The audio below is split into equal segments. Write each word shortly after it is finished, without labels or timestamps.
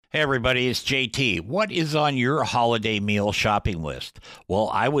Hey everybody, it's JT. What is on your holiday meal shopping list? Well,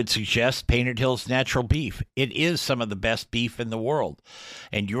 I would suggest Painted Hills Natural Beef. It is some of the best beef in the world.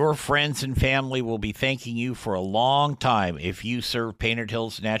 And your friends and family will be thanking you for a long time if you serve Painted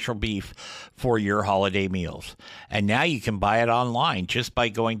Hills Natural Beef for your holiday meals. And now you can buy it online just by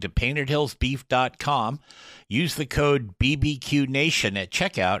going to paintedhillsbeef.com. Use the code BBQNation at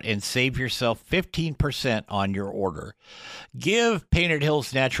checkout and save yourself 15% on your order. Give Painted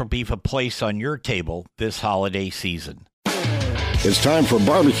Hills Natural Beef a place on your table this holiday season. It's time for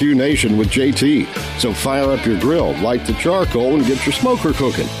Barbecue Nation with JT. So fire up your grill, light the charcoal, and get your smoker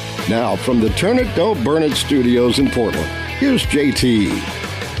cooking. Now, from the Turn It, Don't Burn It studios in Portland, here's JT.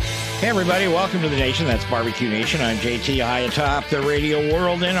 Hey everybody, welcome to the Nation. That's Barbecue Nation. I'm JT, high atop the radio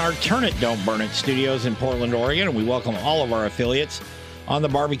world in our Turn It, Don't Burn It studios in Portland, Oregon. And we welcome all of our affiliates on the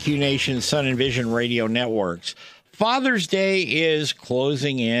Barbecue Nation Sun and Vision radio networks. Father's Day is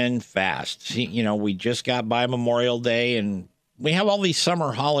closing in fast. See, you know, we just got by Memorial Day and we have all these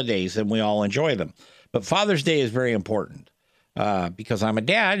summer holidays and we all enjoy them. But Father's Day is very important because I'm a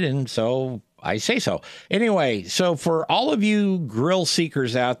dad and so I say so. Anyway, so for all of you grill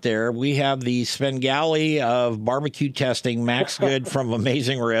seekers out there, we have the Svengali of barbecue testing, Max Good from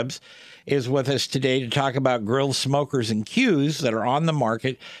Amazing Ribs, is with us today to talk about grilled smokers and cues that are on the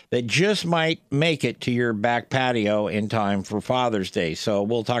market that just might make it to your back patio in time for Father's Day. So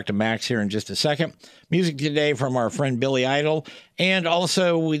we'll talk to Max here in just a second. Music today from our friend Billy Idol. And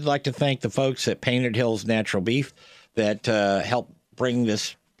also we'd like to thank the folks at Painted Hills Natural Beef that helped bring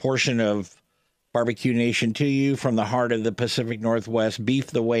this portion of Barbecue Nation to you from the heart of the Pacific Northwest. Beef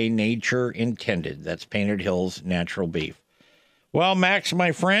the way nature intended. That's Painted Hills Natural Beef. Well, Max,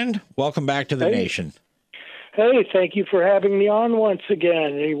 my friend, welcome back to the Nation. Hey, thank you for having me on once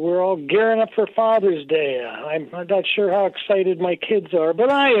again. We're all gearing up for Father's Day. I'm not sure how excited my kids are,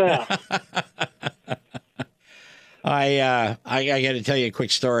 but I am. I got to tell you a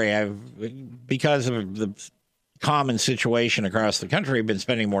quick story. Because of the common situation across the country, I've been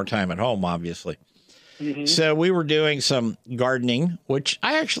spending more time at home, obviously. Mm-hmm. So we were doing some gardening, which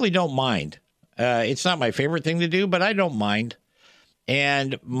I actually don't mind. It's not my favorite thing to do, but I don't mind.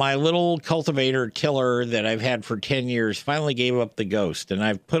 And my little cultivator tiller that I've had for 10 years finally gave up the ghost, and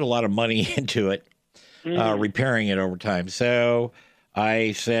I've put a lot of money into it, repairing it over time. So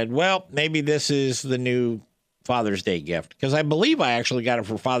I said, well, maybe this is the new Father's Day gift, because I believe I actually got it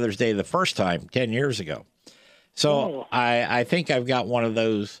for Father's Day the first time 10 years ago. So I think I've got one of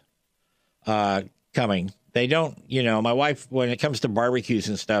those coming. They don't, you know, my wife, when it comes to barbecues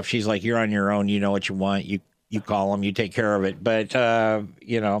and stuff, she's like, you're on your own. You know what you want. You call them, you take care of it. But,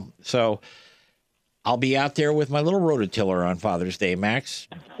 you know, so I'll be out there with my little rototiller on Father's Day, Max,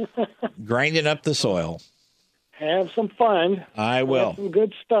 grinding up the soil. Have some fun. I will. Have some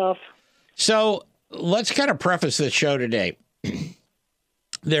good stuff. So let's kind of preface this show today.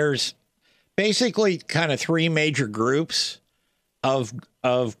 There's basically kind of three major groups of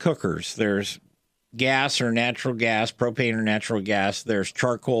cookers. There's gas or natural gas, propane or natural gas. There's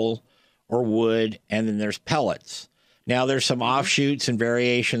charcoal or wood, and then there's pellets. Now, there's some offshoots and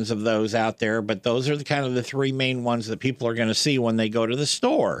variations of those out there, but those are kind of the three main ones that people are going to see when they go to the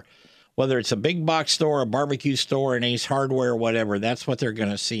store. Whether it's a big box store, a barbecue store, an Ace Hardware, whatever, that's what they're going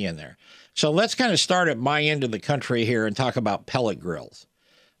to see in there. So let's kind of start at my end of the country here and talk about pellet grills.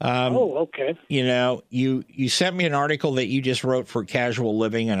 Okay. You know, you sent me an article that you just wrote for Casual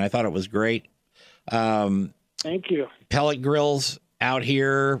Living, and I thought it was great. Thank you. Pellet grills out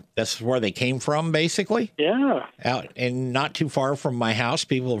here, that's where they came from, basically. Yeah. Out and not too far from my house.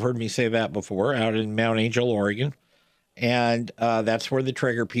 People have heard me say that before, out in Mount Angel, Oregon. And that's where the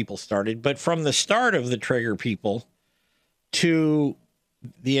Traeger people started. But from the start of the Traeger people to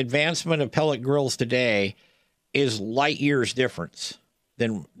the advancement of pellet grills today is light years difference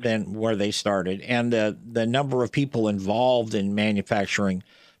than where they started. And the number of people involved in manufacturing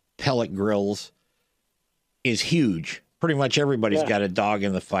pellet grills is huge. Pretty much everybody's got a dog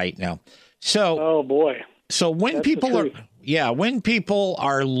in the fight now. So, oh boy. So when people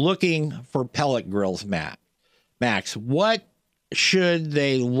are looking for pellet grills, Max, what should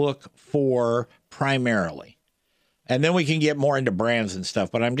they look for primarily? And then we can get more into brands and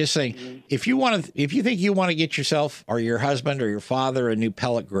stuff. But I'm just saying, if you think you want to get yourself or your husband or your father a new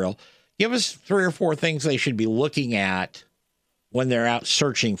pellet grill, give us 3 or 4 things they should be looking at when they're out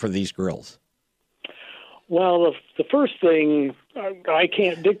searching for these grills. Well, the first thing, I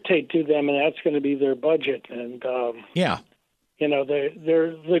can't dictate to them, and that's going to be their budget. And you know,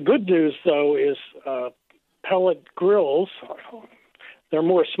 the good news though is pellet grills they're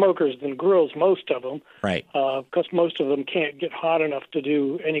more smokers than grills, most of them. Right. Because most of them can't get hot enough to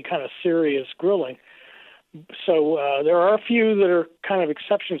do any kind of serious grilling. So there are a few that are kind of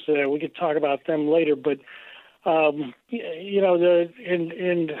exceptions to that. We could talk about them later, but not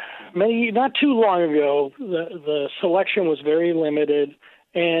too long ago, the selection was very limited,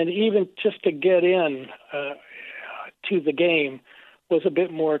 and even just to get in to the game was a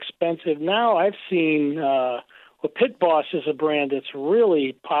bit more expensive. Now I've seen Pit Boss is a brand that's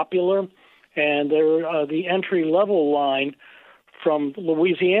really popular, and they're the entry-level line from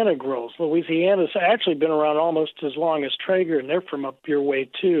Louisiana Grills. Louisiana's actually been around almost as long as Traeger, and they're from up your way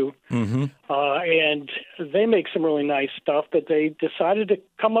too. Mm-hmm. And they make some really nice stuff, but they decided to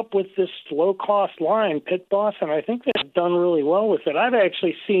come up with this low-cost line, Pit Boss, and I think they've done really well with it. I've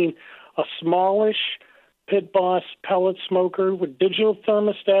actually seen a smallish Pit Boss pellet smoker with digital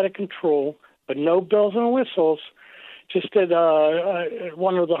thermostatic control, but no bells and whistles, just at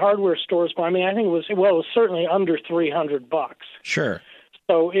one of the hardware stores by me. I think it was certainly under $300. Sure.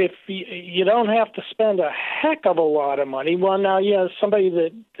 So if you don't have to spend a heck of a lot of money, well, now, yeah, somebody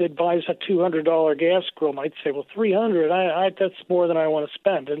that buys a $200 gas grill might say, well, $300, that's more than I want to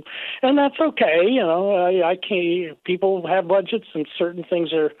spend, and that's okay. You know, I can't. People have budgets, and certain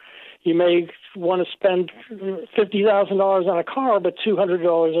things are. You may want to spend $50,000 on a car, but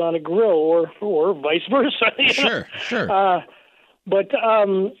 $200 on a grill, or vice versa. Sure, sure. But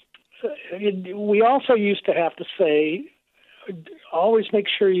we also used to have to say, always make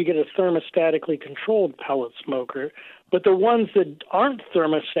sure you get a thermostatically controlled pellet smoker. But the ones that aren't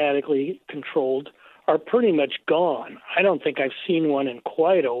thermostatically controlled are pretty much gone. I don't think I've seen one in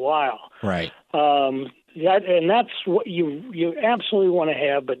quite a while. Right. And that's what you absolutely want to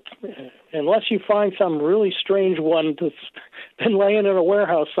have, but unless you find some really strange one that's been laying in a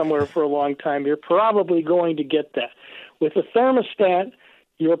warehouse somewhere for a long time, you're probably going to get that. With a thermostat,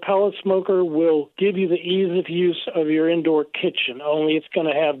 your pellet smoker will give you the ease of use of your indoor kitchen, only it's going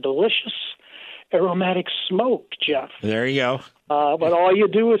to have delicious aromatic smoke, Jeff. There you go. But all you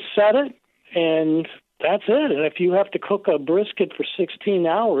do is set it, and that's it. And if you have to cook a brisket for 16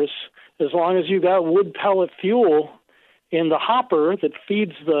 hours, as long as you got wood pellet fuel in the hopper that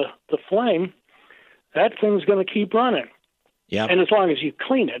feeds the flame, that thing's going to keep running. Yeah. And as long as you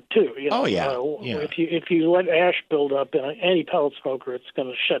clean it too. You know, oh yeah. If you let ash build up in any pellet smoker, it's going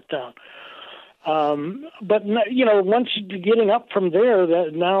to shut down. But you know, once you're getting up from there,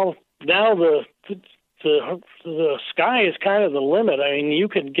 that now the sky is kind of the limit. I mean, you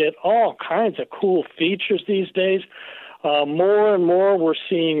can get all kinds of cool features these days. More and more, we're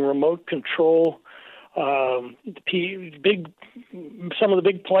seeing remote control. Some of the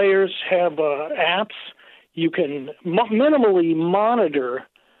big players have apps. You can minimally monitor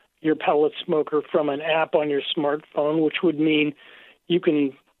your pellet smoker from an app on your smartphone, which would mean you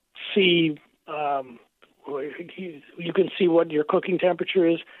can see what your cooking temperature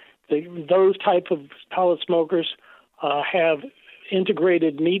is. Those type of pellet smokers have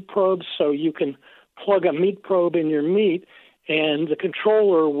integrated meat probes, so you can plug a meat probe in your meat, and the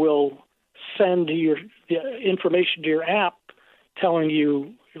controller will send the information to your app telling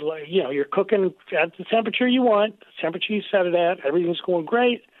you, you're cooking at the temperature you want, the temperature you set it at, everything's going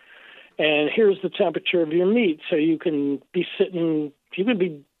great, and here's the temperature of your meat. So you can be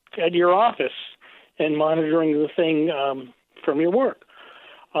at your office and monitoring the thing from your work.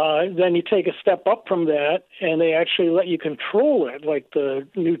 Then you take a step up from that, and they actually let you control it, like the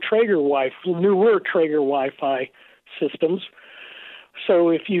newer Traeger Wi-Fi systems. So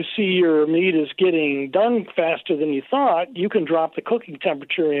if you see your meat is getting done faster than you thought, you can drop the cooking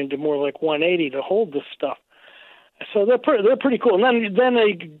temperature into more like 180 to hold this stuff. So they're pretty cool. And then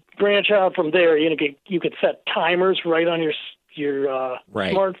they branch out from there. You could set timers right on your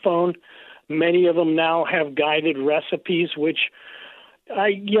right. smartphone. Many of them now have guided recipes, which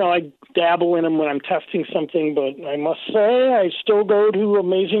I dabble in them when I'm testing something, but I must say I still go to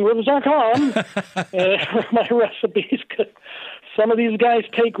AmazingRibs.com and my recipes. Some of these guys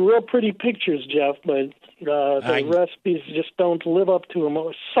take real pretty pictures, Jeff, but the recipes just don't live up to them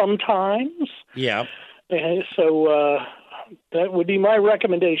sometimes. Yeah. And so that would be my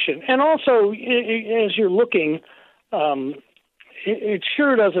recommendation. And also, as you're looking, it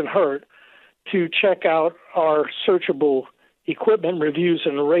sure doesn't hurt to check out our searchable equipment reviews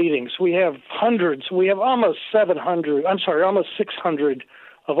and ratings. We have hundreds. We have almost 600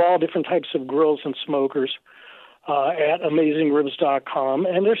 of all different types of grills and smokers at AmazingRibs.com,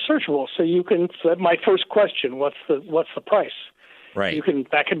 and they're searchable. So you can. My first question: what's the price? Right.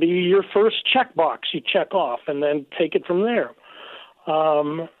 That could be your first checkbox you check off, and then take it from there.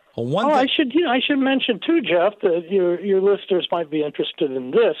 I should mention too, Jeff, that your listeners might be interested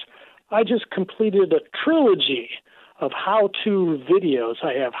in this. I just completed a trilogy of how-to videos.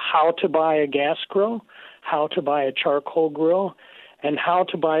 I have how to buy a gas grill, how to buy a charcoal grill, and how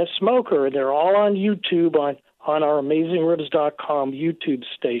to buy a smoker. They're all on YouTube on our AmazingRibs.com YouTube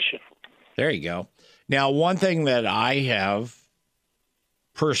station. There you go. Now, one thing that I have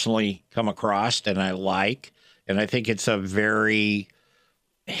personally come across and I like, and I think it's a very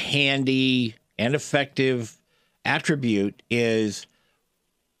handy and effective attribute, is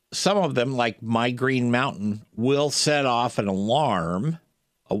some of them, like My Green Mountain, will set off an alarm.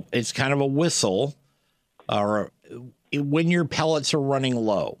 It's kind of a whistle, or when your pellets are running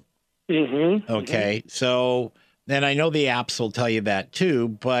low. Mm-hmm. Okay, mm-hmm. So then I know the apps will tell you that too,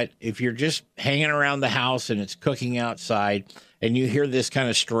 but if you're just hanging around the house and it's cooking outside and you hear this kind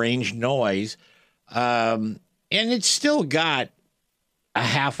of strange noise, and it's still got a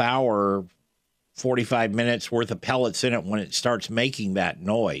half hour, 45 minutes worth of pellets in it when it starts making that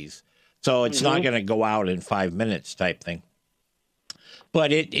noise. So it's not going to go out in 5 minutes type thing.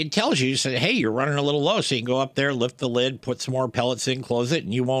 But it tells you, hey, you're running a little low. So you can go up there, lift the lid, put some more pellets in, close it,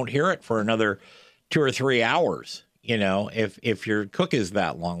 and you won't hear it for another 2 or 3 hours, if your cook is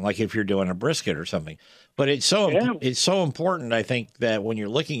that long, like if you're doing a brisket or something. But it's so important, I think, that when you're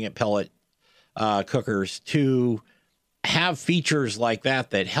looking at pellet cookers to have features like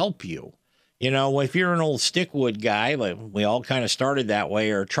that help you. If you're an old stickwood guy, like we all kind of started that way,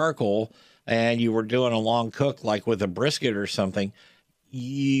 or charcoal, and you were doing a long cook, like with a brisket or something,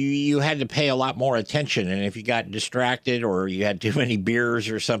 you had to pay a lot more attention. And if you got distracted or you had too many beers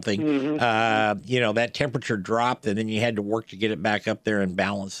or something, that temperature dropped, and then you had to work to get it back up there and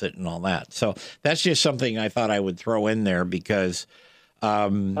balance it and all that. So that's just something I thought I would throw in there because...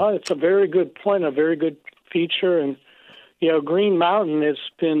 it's a very good point, a very good feature. And, Green Mountain has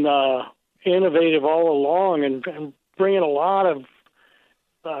been innovative all along and bringing a lot of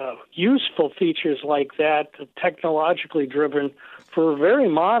useful features like that, technologically driven, for very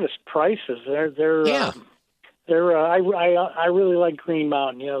modest prices. I really like Green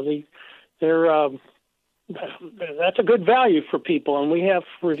Mountain. That's a good value for people, and we have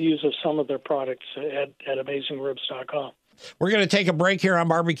reviews of some of their products at AmazingRibs.com. We're going to take a break here on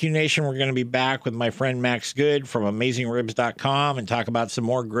Barbecue Nation. We're going to be back with my friend Max Good from AmazingRibs.com and talk about some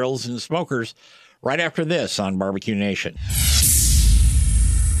more grills and smokers right after this on Barbecue Nation.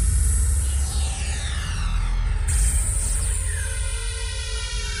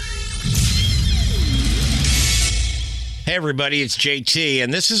 Hey everybody, it's JT,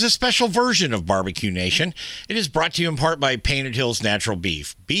 and this is a special version of Barbecue Nation. It is brought to you in part by Painted Hills Natural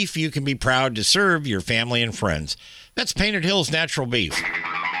Beef. Beef you can be proud to serve your family and friends. That's Painted Hills Natural Beef.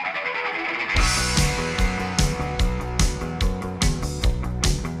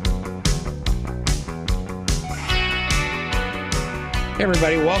 Hey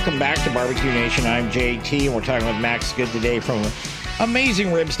everybody, welcome back to Barbecue Nation. I'm JT, and we're talking with Max Good today from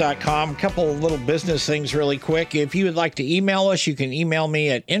AmazingRibs.com. A couple of little business things really quick. If you would like to email us, you can email me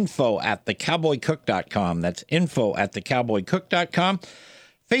at info@thecowboycook.com. That's info@thecowboycook.com.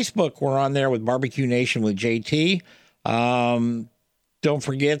 Facebook, we're on there with Barbecue Nation with JT. Don't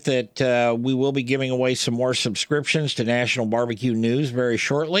forget that we will be giving away some more subscriptions to National Barbecue News very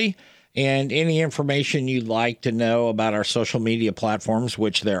shortly. And any information you'd like to know about our social media platforms,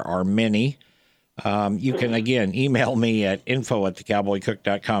 which there are many, you can, again, email me at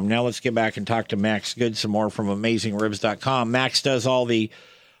info@thecowboycook.com. Now let's get back and talk to Max Good some more from AmazingRibs.com. Max does all the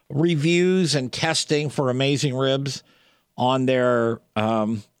reviews and testing for Amazing Ribs on their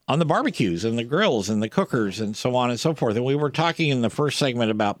on the barbecues and the grills and the cookers and so on and so forth. And we were talking in the first segment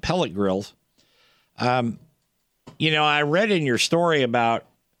about pellet grills. I read in your story about,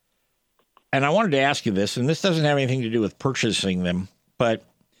 and I wanted to ask you this, and this doesn't have anything to do with purchasing them, but a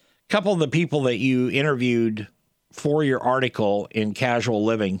couple of the people that you interviewed for your article in Casual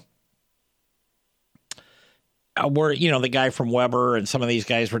Living were, the guy from Weber, and some of these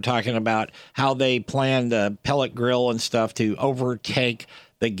guys were talking about how they plan the pellet grill and stuff to overtake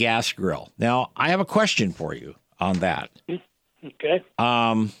the gas grill. Now, I have a question for you on that. Okay.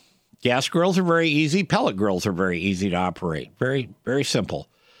 Gas grills are very easy. Pellet grills are very easy to operate. Very, very simple.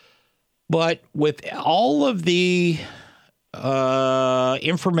 But with all of the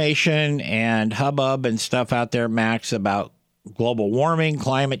information and hubbub and stuff out there, Max, about global warming,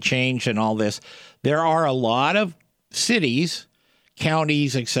 climate change, and all this, there are a lot of cities,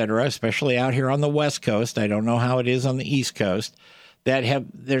 counties, etc., especially out here on the West Coast. I don't know how it is on the East Coast.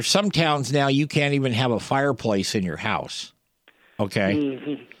 There's some towns now you can't even have a fireplace in your house. Okay.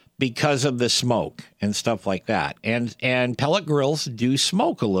 Mm-hmm. because of the smoke and stuff like that. And pellet grills do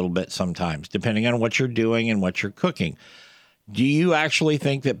smoke a little bit sometimes, depending on what you're doing and what you're cooking. Do you actually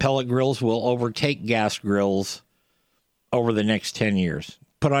think that pellet grills will overtake gas grills over the next 10 years?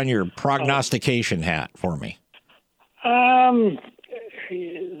 Put on your prognostication hat for me. I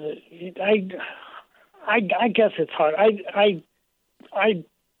guess it's hard.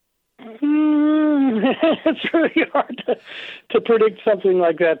 It's really hard to predict something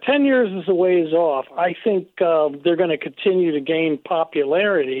like that. 10 years is a ways off. I think they're going to continue to gain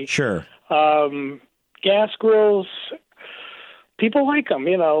popularity. Sure. Gas grills, people like them.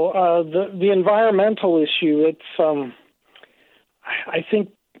 The environmental issue. It's I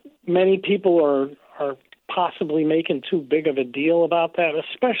think many people are possibly making too big of a deal about that,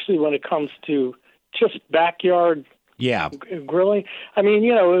 especially when it comes to just backyard grilling. I mean,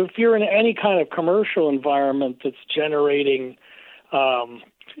 if you're in any kind of commercial environment that's generating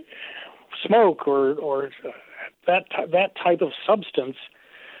smoke or that type of substance,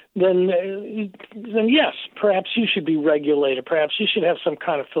 then yes, perhaps you should be regulated. Perhaps you should have some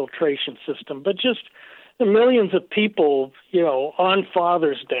kind of filtration system. But just the millions of people, on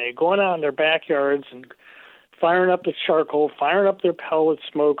Father's Day, going out in their backyards and firing up the charcoal, firing up their pellet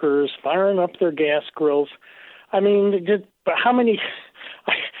smokers, firing up their gas grills. I mean, how many?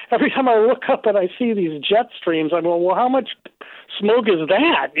 Every time I look up and I see these jet streams, I'm going, well, how much smoke is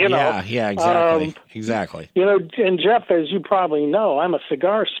that? Yeah, exactly. Exactly. And Jeff, as you probably know, I'm a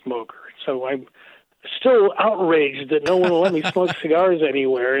cigar smoker, so I'm still outraged that no one will let me smoke cigars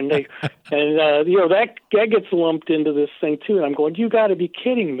anywhere, and that gets lumped into this thing too. And I'm going, you got to be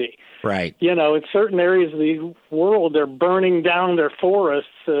kidding me. Right. In certain areas of the world, they're burning down their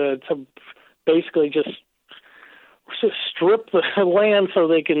forests to basically just strip the land so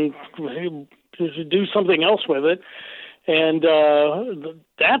they can do something else with it. And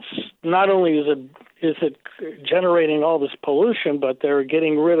that's not only is it generating all this pollution, but they're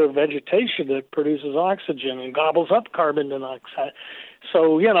getting rid of vegetation that produces oxygen and gobbles up carbon dioxide.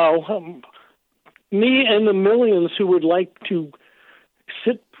 So, me and the millions who would like to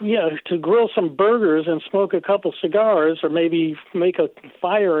to grill some burgers and smoke a couple cigars, or maybe make a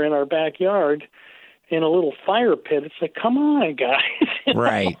fire in our backyard in a little fire pit. It's like, come on, guys.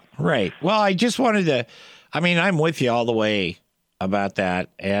 Right. Well, I just wanted to, I'm with you all the way about that.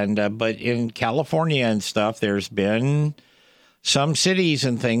 And, but in California and stuff, there's been some cities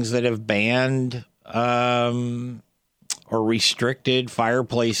and things that have banned, or restricted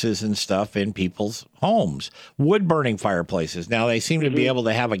fireplaces and stuff in people's homes, wood-burning fireplaces. Now, they seem to be able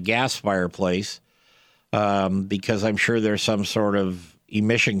to have a gas fireplace because I'm sure there's some sort of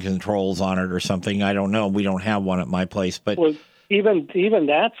emission controls on it or something. I don't know. We don't have one at my place. But even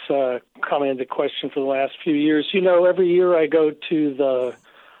that's come into question for the last few years. Every year I go to the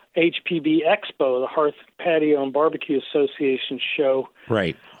HPB Expo, the Hearth, Patio, and Barbecue Association show.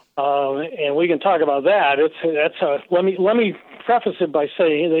 Right. And we can talk about that. Let me preface it by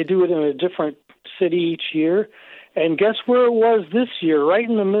saying they do it in a different city each year. And guess where it was this year? Right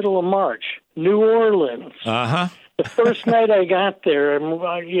in the middle of March, New Orleans. Uh-huh. The first night I got there, I'm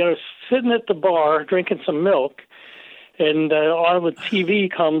sitting at the bar drinking some milk, and on the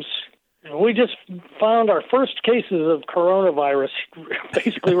TV comes. We just found our first cases of coronavirus,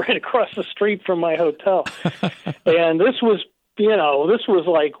 basically right across the street from my hotel, and this was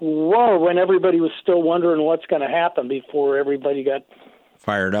like, whoa, when everybody was still wondering what's going to happen before everybody got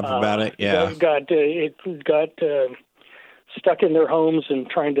fired up about it. Yeah. Got stuck in their homes and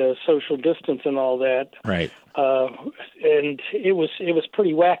trying to social distance and all that. Right. And it was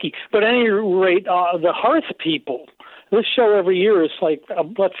pretty wacky. But at any rate, the Hearth people, this show every year is like,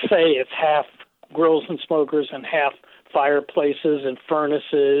 let's say it's half grills and smokers and half fireplaces and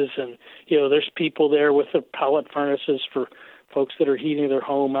furnaces. And, there's people there with the pellet furnaces for folks that are heating their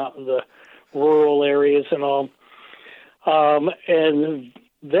home out in the rural areas and all. And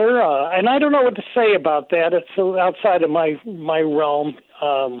they're, and I don't know what to say about that. It's outside of my realm.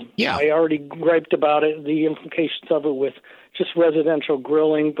 I already griped about it, the implications of it with just residential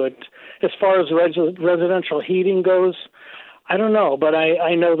grilling. But as far as residential heating goes, I don't know. But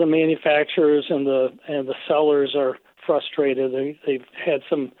I know the manufacturers and the sellers are frustrated. They've had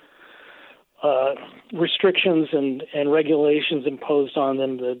some restrictions and regulations imposed on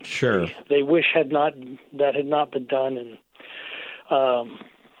them that they wish had not been done. And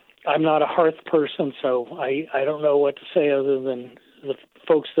I'm not a hearth person, so I don't know what to say other than the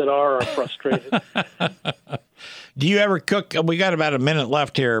folks that are frustrated. Do you ever cook? We got about a minute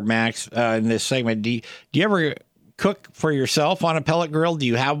left here, Max, in this segment. Do you ever cook for yourself on a pellet grill? Do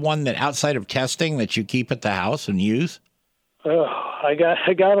you have one that outside of testing that you keep at the house and use? I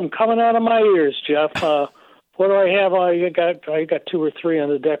got them coming out of my ears, Jeff. What do I have? I got 2 or 3 on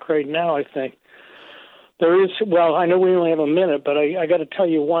the deck right now, I think. There is, well, I know we only have a minute, but I got to tell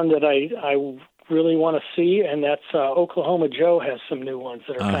you one that I really want to see, and that's Oklahoma Joe has some new ones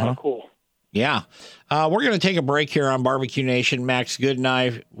that are kind of cool. Yeah. We're going to take a break here on Barbecue Nation. Max Good and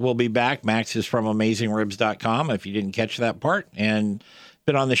I will be back. Max is from AmazingRibs.com, if you didn't catch that part, and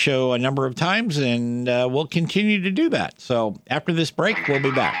been on the show a number of times, and we'll continue to do that. So after this break, we'll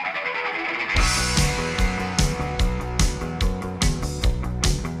be back.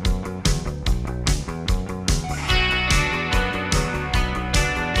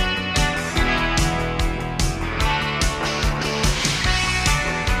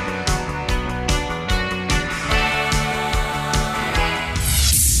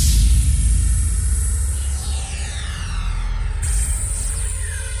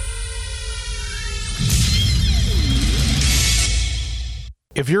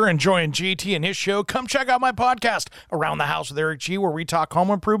 If you're enjoying JT and his show, come check out my podcast, Around the House with Eric G., where we talk home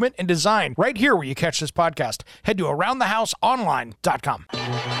improvement and design right here where you catch this podcast. Head to AroundTheHouseOnline.com.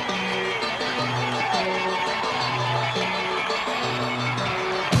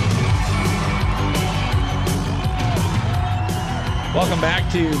 Welcome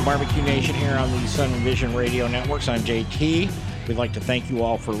back to Barbecue Nation here on the Sun Vision Radio Networks. I'm JT. We'd like to thank you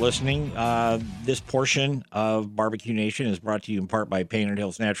all for listening. This portion of Barbecue Nation is brought to you in part by Painted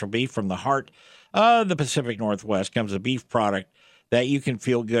Hills Natural Beef. From the heart of the Pacific Northwest comes a beef product that you can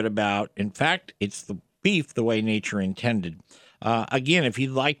feel good about. In fact, it's the beef the way nature intended. Again, if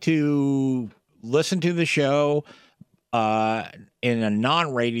you'd like to listen to the show in a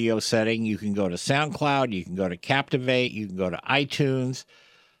non-radio setting, you can go to SoundCloud, you can go to Captivate, you can go to iTunes.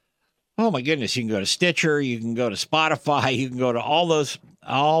 Oh my goodness, you can go to Stitcher, you can go to Spotify, you can go to all those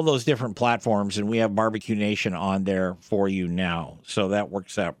different platforms, and we have Barbecue Nation on there for you now. So that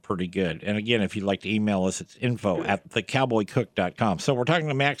works out pretty good. And again, if you'd like to email us, it's info@thecowboycook.com. So we're talking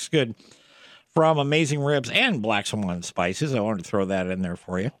to Max Good from Amazing Ribs and Black Swan Spices. I wanted to throw that in there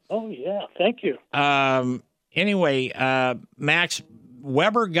for you. Oh, yeah. Thank you. Anyway, Max,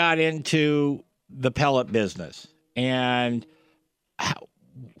 Weber got into the pellet business. And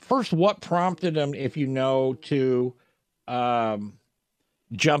first, what prompted him, if you know, to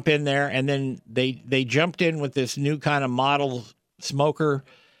jump in there? And then they jumped in with this new kind of model smoker,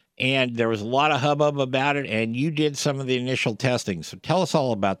 and there was a lot of hubbub about it, and you did some of the initial testing. So tell us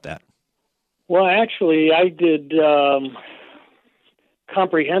all about that. Well, actually, I did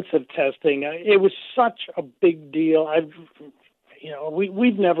comprehensive testing. It was such a big deal.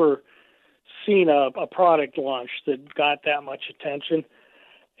 We've never seen a product launch that got that much attention.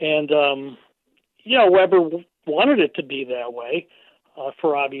 And, Weber wanted it to be that way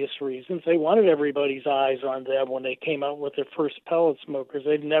for obvious reasons. They wanted everybody's eyes on them when they came out with their first pellet smokers.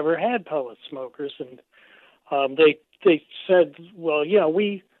 They'd never had pellet smokers. And they said, well,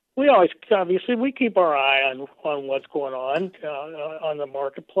 we always, obviously, we keep our eye on what's going on the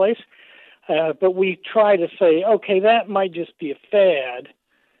marketplace. But we try to say, okay, that might just be a fad.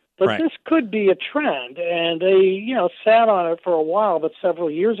 But right. This could be a trend, and they, sat on it for a while. But several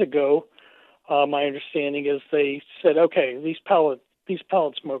years ago, my understanding is they said, "Okay, these pellet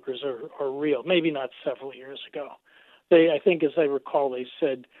smokers are real." Maybe not several years ago. I think, as I recall, they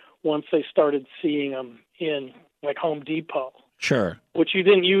said once they started seeing them in like Home Depot, sure, which you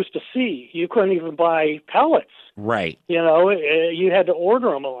didn't used to see. You couldn't even buy pellets, right? You had to order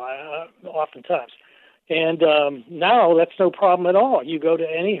them a lot, oftentimes. And now that's no problem at all. You go to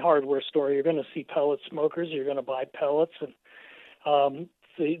any hardware store, you're going to see pellet smokers. You're going to buy pellets, and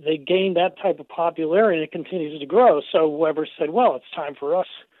they gain that type of popularity, and it continues to grow. So Weber said, "Well, it's time for us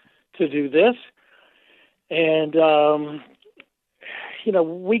to do this." And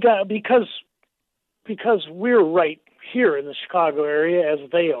we got because we're right here in the Chicago area, as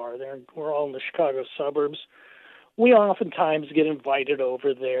they are. We're all in the Chicago suburbs. We oftentimes get invited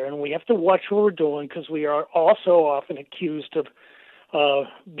over there, and we have to watch what we're doing because we are also often accused of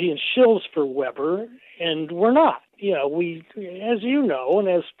being shills for Weber, and we're not. We, as you know, and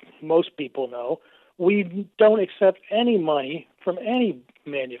as most people know, we don't accept any money from any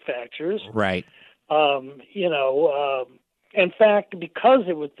manufacturers. Right. In fact, because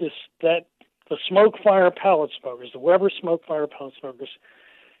it was the smoke fire pellet smokers, the Weber smoke fire pellet smokers,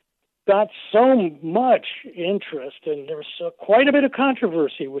 got so much interest, and there was quite a bit of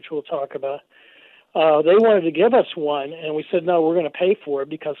controversy, which we'll talk about. They wanted to give us one, and we said, no, we're going to pay for it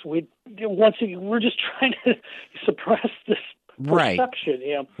because we're just trying to suppress this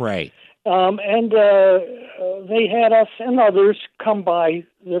perception. Right. Right. And they had us and others come by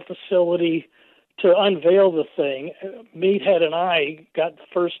their facility to unveil the thing, Meathead and I got the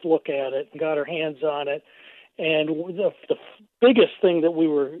first look at it and got our hands on it. And the biggest thing that we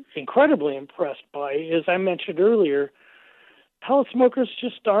were incredibly impressed by is, I mentioned earlier, pellet smokers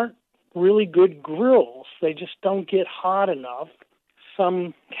just aren't really good grills. They just don't get hot enough.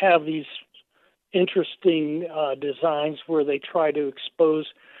 Some have these interesting designs where they try to expose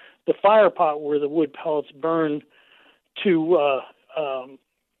the fire pot where the wood pellets burn to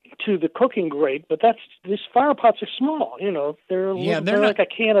the cooking grate, but these fire pots are small. They're like a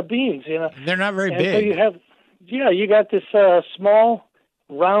can of beans. They're not very big. So you got this small,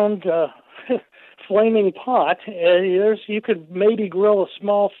 round, flaming pot, and you could maybe grill a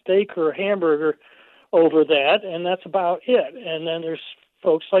small steak or a hamburger over that, and that's about it. And then there's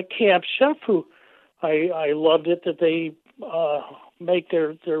folks like Camp Chef who I loved it that they make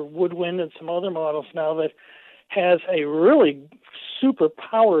their Woodwind and some other models now that has a really super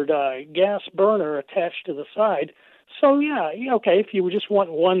powered gas burner attached to the side. So okay, if you just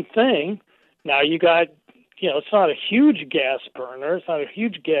want one thing, now you got, it's not a huge gas burner, it's not a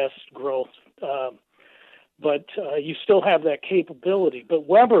huge gas grill, but you still have that capability. But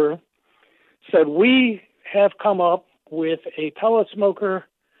Weber said, we have come up with a pellet smoker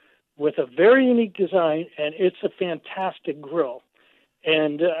with a very unique design, and it's a fantastic grill.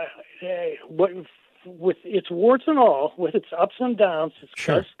 And with its warts and all, with its ups and downs, it's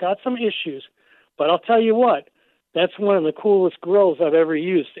got some issues. But I'll tell you what, that's one of the coolest grills I've ever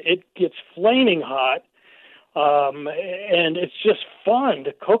used. It gets flaming hot, and it's just fun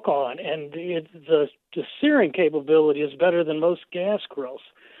to cook on. And the searing capability is better than most gas grills.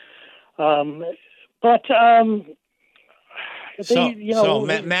 Max,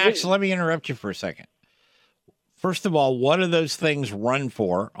 let me interrupt you for a second. First of all, what do those things run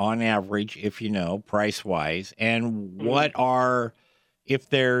for on average, if you know, price-wise? And what are, if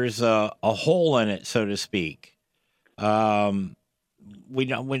there's a hole in it, so to speak? We're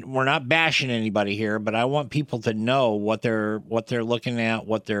not bashing anybody here, but I want people to know what they're looking at,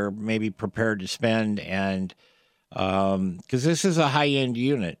 what they're maybe prepared to spend, and because this is a high-end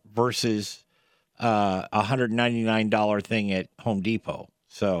unit versus $199 thing at Home Depot.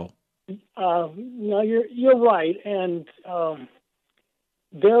 So. No, you're right, and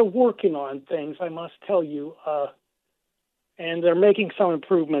they're working on things, I must tell you, and they're making some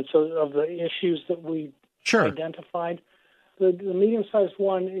improvements of the issues that we identified. The medium-sized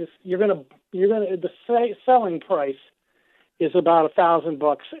one is the selling price is about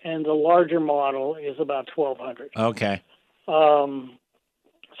 $1,000, and the larger model is about $1,200. Okay.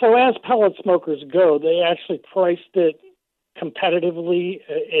 So as pellet smokers go, they actually priced it competitively.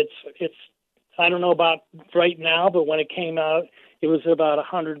 It's I don't know about right now, but when it came out, it was about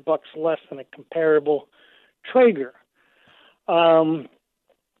 $100 less than a comparable Traeger.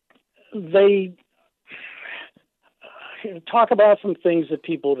 They talk about some things that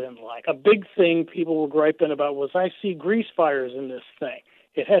people didn't like. A big thing people were griping about was, I see grease fires in this thing.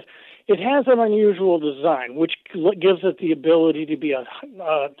 It has an unusual design, which gives it the ability to be a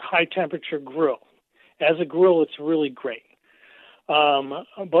high temperature grill. As a grill, it's really great.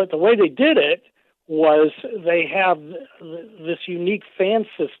 But the way they did it was they have this unique fan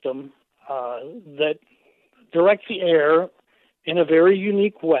system that directs the air in a very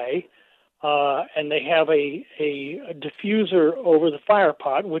unique way, and they have a diffuser over the fire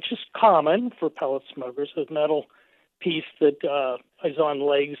pot, which is common for pellet smokers, a metal piece that is on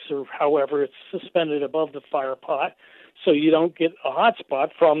legs or however it's suspended above the fire pot, so you don't get a hot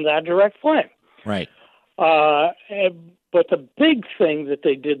spot from that direct flame. Right. But the big thing that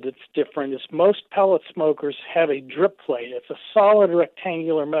they did that's different is most pellet smokers have a drip plate. It's a solid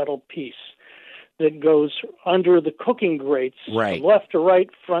rectangular metal piece that goes under the cooking grates, right, from left to right,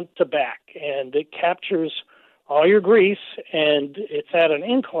 front to back, and it captures all your grease, and it's at an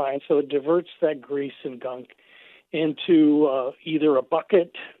incline, so it diverts that grease and gunk into either a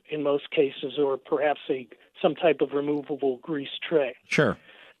bucket in most cases, or perhaps some type of removable grease tray. Sure.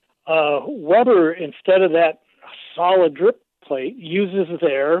 Weber, instead of that solid drip plate, uses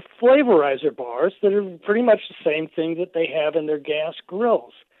their flavorizer bars that are pretty much the same thing that they have in their gas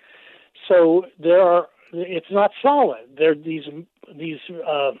grills. So it's not solid. They're these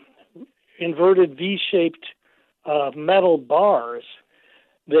inverted V-shaped metal bars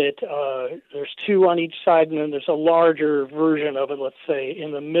that there's two on each side, and then there's a larger version of it, let's say,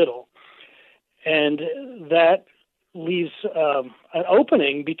 in the middle. And that leaves an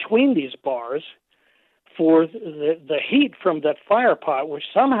opening between these bars for the heat from that fire pot, which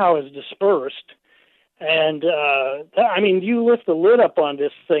somehow is dispersed. And you lift the lid up on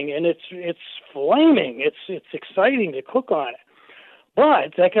this thing, and it's flaming. It's exciting to cook on it.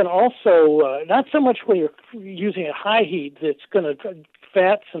 But that can also, not so much when you're using a high heat, that's going to,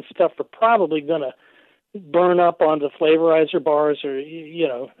 fats and stuff are probably going to burn up on the flavorizer bars or,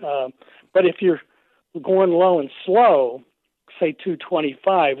 but if you're going low and slow, say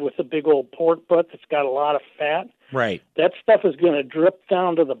 225 with a big old pork butt that's got a lot of fat, right, that stuff is going to drip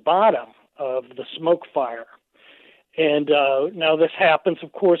down to the bottom of the smoke fire. And now this happens,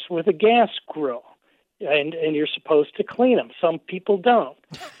 of course, with a gas grill. And you're supposed to clean them. Some people don't,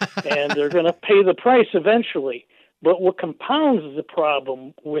 and they're going to pay the price eventually. But what compounds the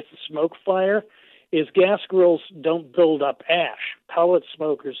problem with the smoke fire is gas grills don't build up ash. Pellet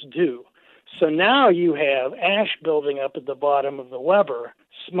smokers do. So now you have ash building up at the bottom of the Weber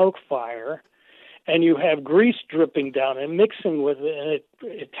smoke fire, and you have grease dripping down and mixing with it, and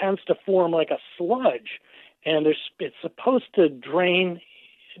it tends to form like a sludge. And it's supposed to drain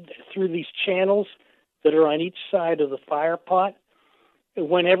through these channels that are on each side of the fire pot.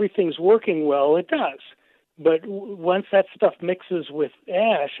 When everything's working well, it does. But once that stuff mixes with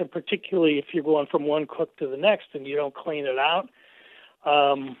ash, and particularly if you're going from one cook to the next and you don't clean it out,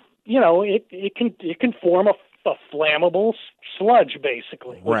 it can form a flammable sludge,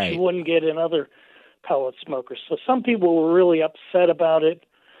 basically, which right. you wouldn't get in other pellet smokers. So some people were really upset about it.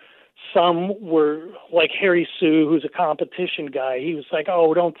 Some were like Harry Sue, who's a competition guy. He was like,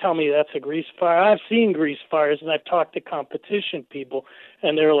 "Oh, don't tell me that's a grease fire. I've seen grease fires, and I've talked to competition people,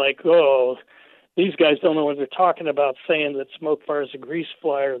 and they're like, oh, these guys don't know what they're talking about saying that smoke fire is a grease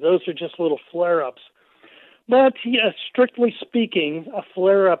fire. Those are just little flare-ups." But yeah, strictly speaking, a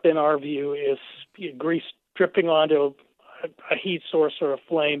flare-up in our view is grease dripping onto a heat source or a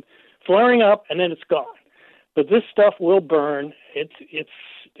flame, flaring up, and then it's gone. But this stuff will burn.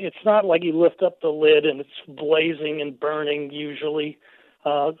 It's not like you lift up the lid and it's blazing and burning usually.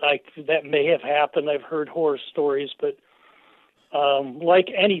 Like that may have happened. I've heard horror stories, but like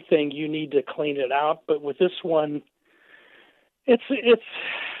anything, you need to clean it out. But with this one, everything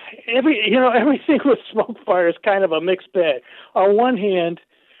with smoke fire is kind of a mixed bag. On one hand,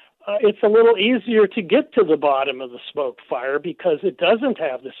 it's a little easier to get to the bottom of the smoke fire because it doesn't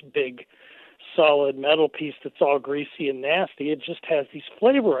have this big solid metal piece that's all greasy and nasty. It just has these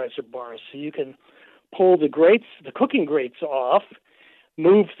flavorizer bars, so you can pull the cooking grates off,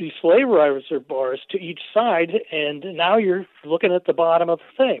 move these flavorizer bars to each side, and now you're looking at the bottom of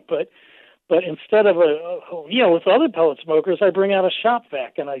the thing. But instead of with other pellet smokers, I bring out a shop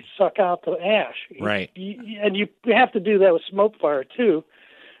vac and I suck out the ash. Right. And you have to do that with smoke fire too,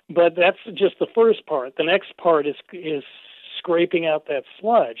 but that's just the first part. The next part is scraping out that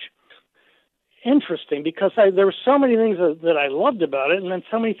sludge. Interesting, because there were so many things that I loved about it, and then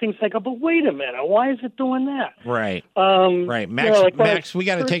so many things I go, but wait a minute, why is it doing that? Right. Right. Max, we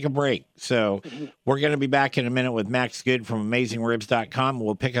got to take a break. So we're going to be back in a minute with Max Good from AmazingRibs.com.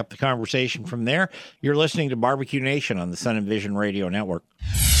 We'll pick up the conversation from there. You're listening to Barbecue Nation on the Sun and Vision Radio Network.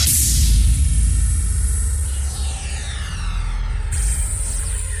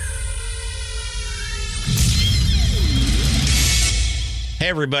 Hey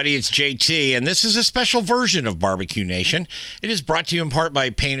everybody, it's JT, and this is a special version of Barbecue Nation. It is brought to you in part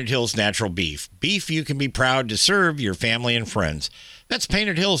by Painted Hills Natural Beef. Beef you can be proud to serve your family and friends. That's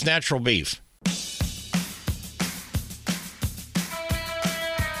Painted Hills Natural Beef.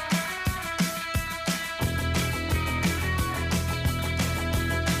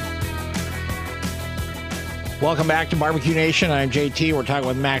 Welcome back to Barbecue Nation. I'm JT. We're talking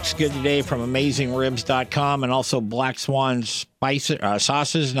with Max Good today from AmazingRibs.com and also Black Swan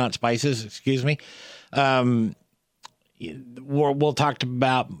sauces, not spices, excuse me. We'll talk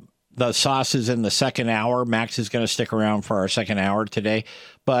about the sauces in the second hour. Max is going to stick around for our second hour today,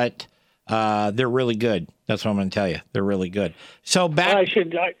 but they're really good. That's what I'm going to tell you. They're really good. So back. Jeff,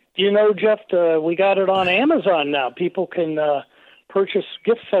 we got it on Amazon now. People can purchase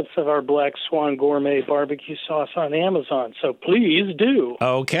gift sets of our Black Swan Gourmet barbecue sauce on Amazon. So please do.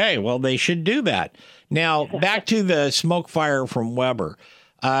 Okay. Well, they should do that. Now, back to the smoke fire from Weber.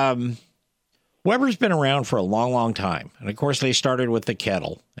 Weber's been around for a long, long time. And of course, they started with the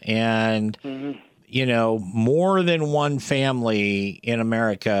kettle. And, more than one family in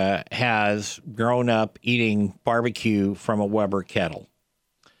America has grown up eating barbecue from a Weber kettle.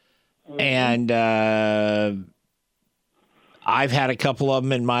 And, I've had a couple of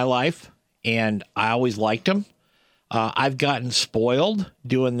them in my life, and I always liked them. I've gotten spoiled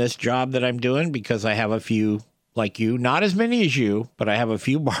doing this job that I'm doing because I have a few, like you, not as many as you, but I have a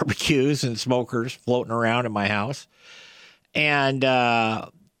few barbecues and smokers floating around in my house. And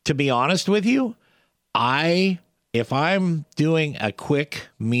to be honest with you, if I'm doing a quick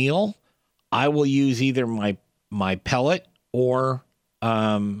meal, I will use either my pellet or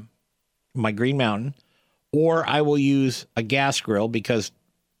my Green Mountain, or I will use a gas grill because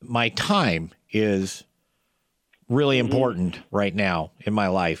my time is really important right now in my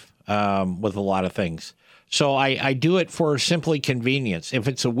life with a lot of things. So I do it for simply convenience. If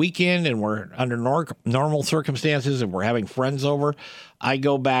it's a weekend and we're under normal circumstances and we're having friends over, I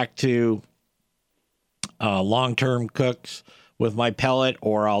go back to long-term cooks with my pellet,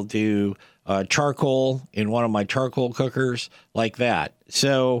 or I'll do charcoal in one of my charcoal cookers like that.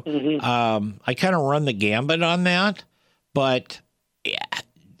 So I kind of run the gambit on that. But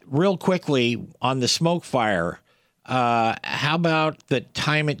real quickly on the smoke fire, how about the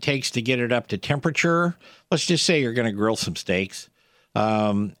time it takes to get it up to temperature? Let's just say you're going to grill some steaks.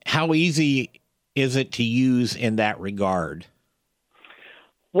 How easy is it to use in that regard?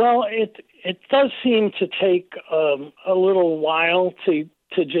 Well, it does seem to take a little while to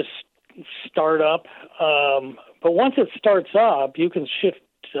just start up. But once it starts up, you can shift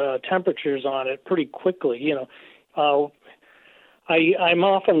temperatures on it pretty quickly. I'm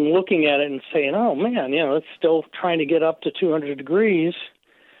often looking at it and saying, oh, man, it's still trying to get up to 200 degrees,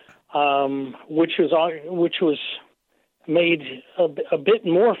 which was made a bit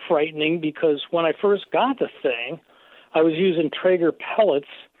more frightening because when I first got the thing, I was using Traeger pellets,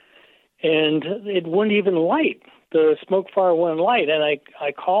 and it wouldn't even light. The smoke fire wouldn't light, and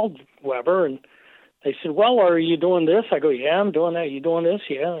I called Weber, and they said, well, are you doing this? I go, yeah, I'm doing that. You doing this?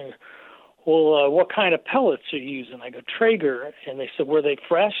 Yeah. Well, what kind of pellets are you using? I go, Traeger. And they said, were they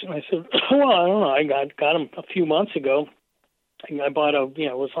fresh? And I said, well, I don't know. I got them a few months ago. And I bought it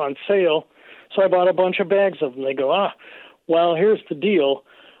was on sale. So I bought a bunch of bags of them. They go, well, here's the deal.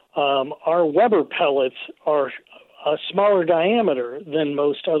 Our Weber pellets are a smaller diameter than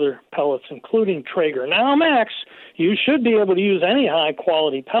most other pellets, including Traeger. Now, Max, you should be able to use any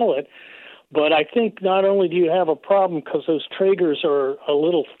high-quality pellet, but I think not only do you have a problem because those Traegers are a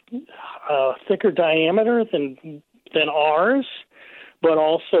little thicker diameter than ours, but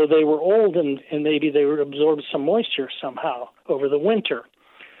also they were old and maybe they would absorb some moisture somehow over the winter.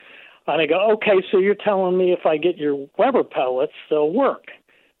 And I go, okay, so you're telling me if I get your Weber pellets, they'll work.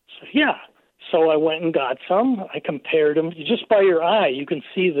 So, yeah. So I went and got some. I compared them. Just by your eye, you can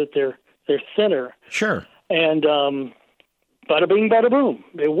see that they're thinner. Sure. And bada bing, bada boom.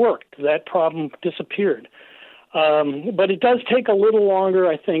 It worked. That problem disappeared. But it does take a little longer,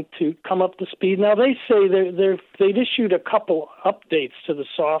 I think, to come up to speed. Now, they say they've issued a couple updates to the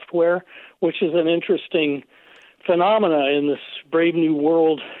software, which is an interesting phenomena in this brave new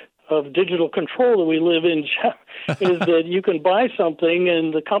world of digital control that we live in, is that you can buy something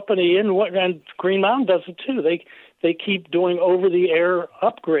and the company and Green Mountain does it too. They keep doing over-the-air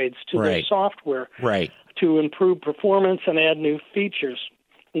upgrades to their software to improve performance and add new features.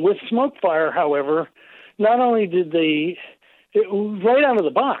 With SmokeFire, however, not only did right out of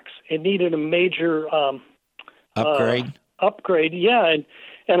the box, it needed a major upgrade, yeah,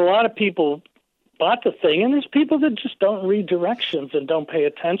 and a lot of people bought the thing, and there's people that just don't read directions and don't pay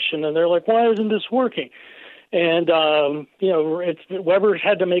attention, and they're like, why isn't this working? And, Weber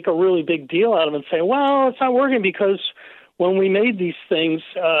had to make a really big deal out of it and say, well, it's not working because when we made these things,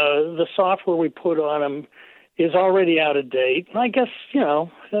 the software we put on them is already out of date. And I guess,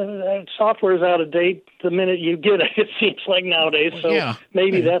 software is out of date the minute you get it seems like nowadays. So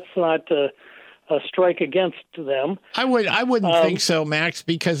maybe that's not a strike against them. I wouldn't think so, Max,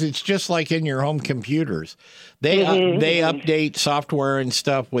 because it's just like in your home computers. They update software and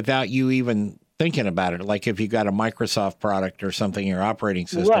stuff without you even thinking about it. Like if you got a Microsoft product or something, your operating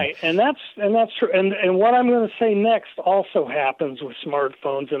system. Right, and that's true. And what I'm going to say next also happens with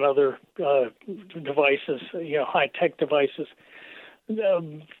smartphones and other devices, high-tech devices.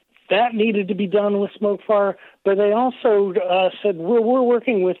 That needed to be done with SmokeFire, but they also said, we're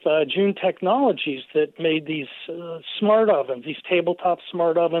working with June Technologies that made these smart ovens, these tabletop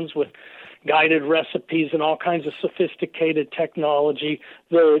smart ovens with guided recipes and all kinds of sophisticated technology.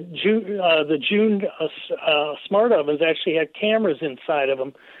 The June smart ovens actually had cameras inside of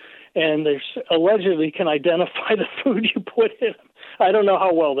them, and they allegedly can identify the food you put in them. I don't know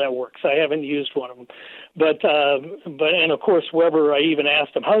how well that works. I haven't used one of them. But of course, Weber, I even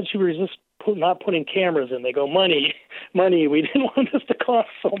asked them, how did you resist not putting cameras in? They go, money. We didn't want this to cost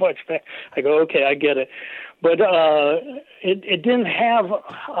so much. I go, okay, I get it. But it didn't have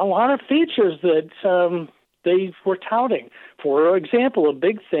a lot of features that they were touting. For example, a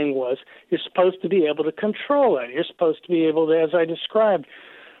big thing was you're supposed to be able to control it. You're supposed to be able to, as I described,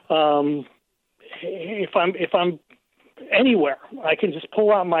 if I'm anywhere, I can just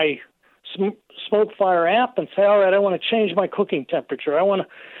pull out my SmokeFire app and say, all right, I want to change my cooking temperature.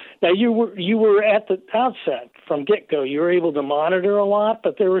 Now you were at the outset from get-go. You were able to monitor a lot,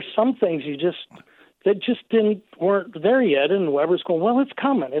 but there were some things that just weren't there yet, and Weber's going, well, it's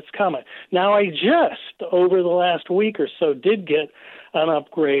coming. Now, I just, over the last week or so, did get an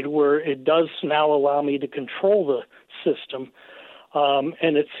upgrade where it does now allow me to control the system,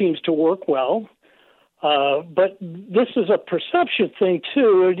 and it seems to work well. But this is a perception thing,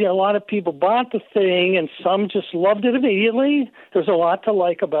 too. A lot of people bought the thing, and some just loved it immediately. There's a lot to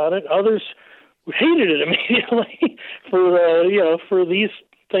like about it. Others hated it immediately for these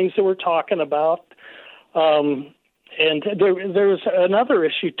things that we're talking about. And there's another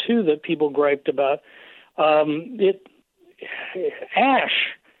issue, too, that people griped about.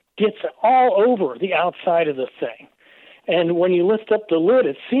 Ash gets all over the outside of the thing. And when you lift up the lid,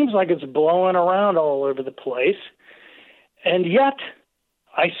 it seems like it's blowing around all over the place. And yet,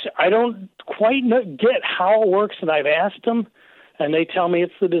 I don't quite get how it works, and I've asked them, and they tell me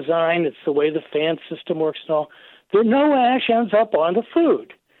it's the design, it's the way the fan system works and all. No ash ends up on the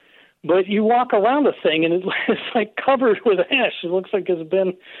food. But you walk around the thing, and it's like covered with ash. It looks like it's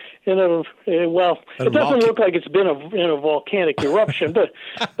been in it doesn't look like it's been in a volcanic eruption, but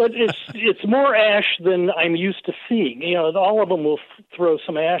it's more ash than I'm used to seeing. All of them will throw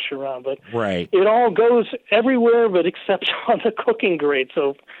some ash around, but right. It all goes everywhere, but except on the cooking grate.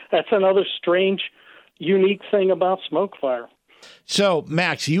 So that's another strange, unique thing about SmokeFire. So,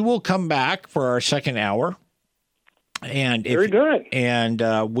 Max, you will come back for our second hour. And very good. And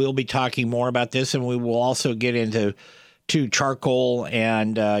we'll be talking more about this, and we will also get into charcoal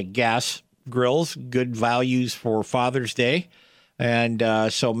and gas grills, good values for Father's Day.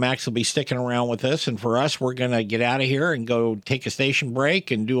 And so Max will be sticking around with us. And for us, we're going to get out of here and go take a station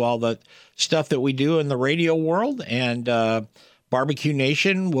break and do all the stuff that we do in the radio world. And Barbecue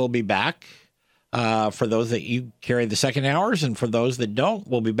Nation will be back. For those that you carry the second hours, and for those that don't,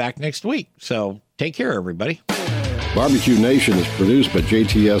 we'll be back next week. So take care, everybody. Barbecue Nation is produced by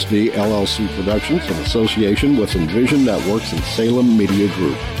JTSD LLC Productions in association with Envision Networks and Salem Media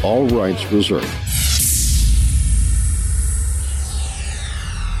Group. All rights reserved.